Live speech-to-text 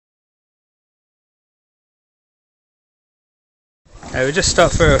We just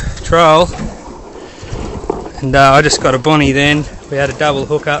stopped for a trial, and I just got a bonnie then. We had a double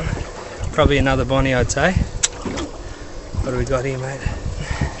hookup, probably another bonnie I'd say. What do we got here, mate?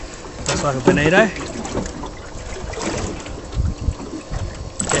 Looks like a bonito. Yeah,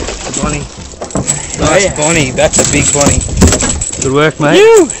 a bonnie. Nice bonnie, that's a big bonnie. Good work, mate.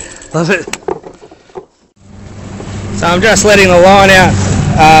 Woo! Love it. So I'm just letting the line out,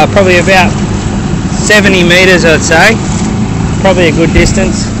 probably about 70 metres I'd say. Probably a good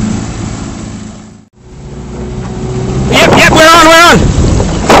distance. Yep, we're on!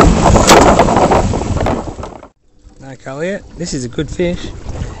 No colour yet. This is a good fish.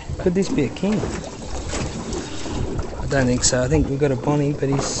 Could this be a king? I don't think so. I think we've got a bonnie, but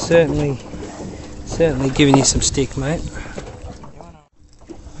he's certainly giving you some stick, mate.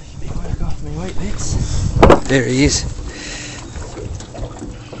 There he is.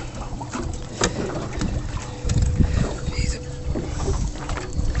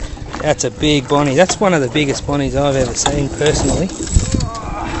 That's a big bonnie. That's one of the biggest bonnies I've ever seen personally.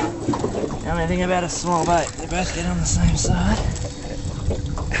 The only thing about a small boat, they both get on the same side.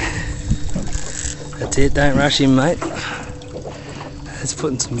 That's it, don't rush him, mate. That's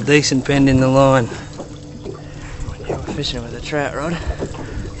putting some decent bend in the line. When you're fishing with a trout rod.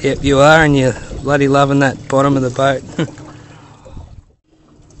 Yep, you are, and you're bloody loving that bottom of the boat.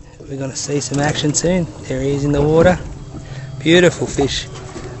 We're going to see some action soon. There he is in the water. Beautiful fish.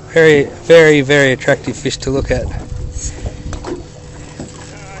 Very, very, very attractive fish to look at.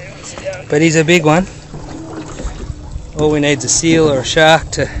 But he's a big one. All we need is a seal or a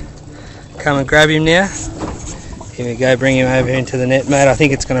shark to come and grab him now. Here we go, bring him over into the net, mate. I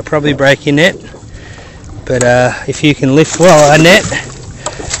think it's going to probably break your net. But if you can lift well a net,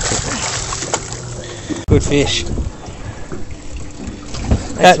 good fish.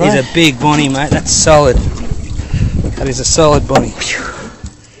 That is a big bonnie, mate. That's solid. That is a solid bonnie.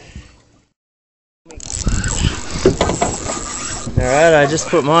 Alright, I just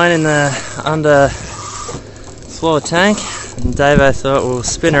put mine in the under floor tank, and Davo thought we'll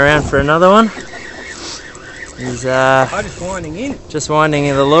spin around for another one. He's just winding in. Just winding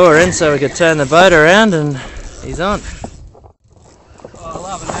the lure in so we could turn the boat around, and he's on. Oh, I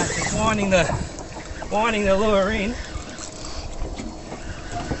love that. Just winding the lure in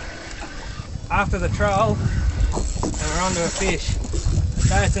after the trial, and we're onto a fish.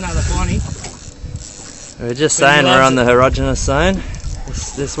 So it's another bonnie. We were just saying we're on the erogenous zone.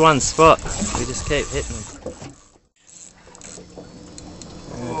 This one spot, we just keep hitting them.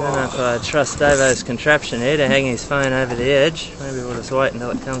 I don't know if I trust Davo's contraption here to hang his phone over the edge. Maybe we'll just wait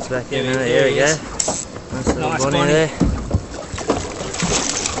until it comes back in. There we go. Nice little bonnie there.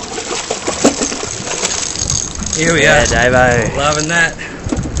 Here we are. Yeah, Davo. Loving that.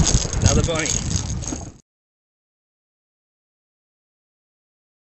 Another bonnie.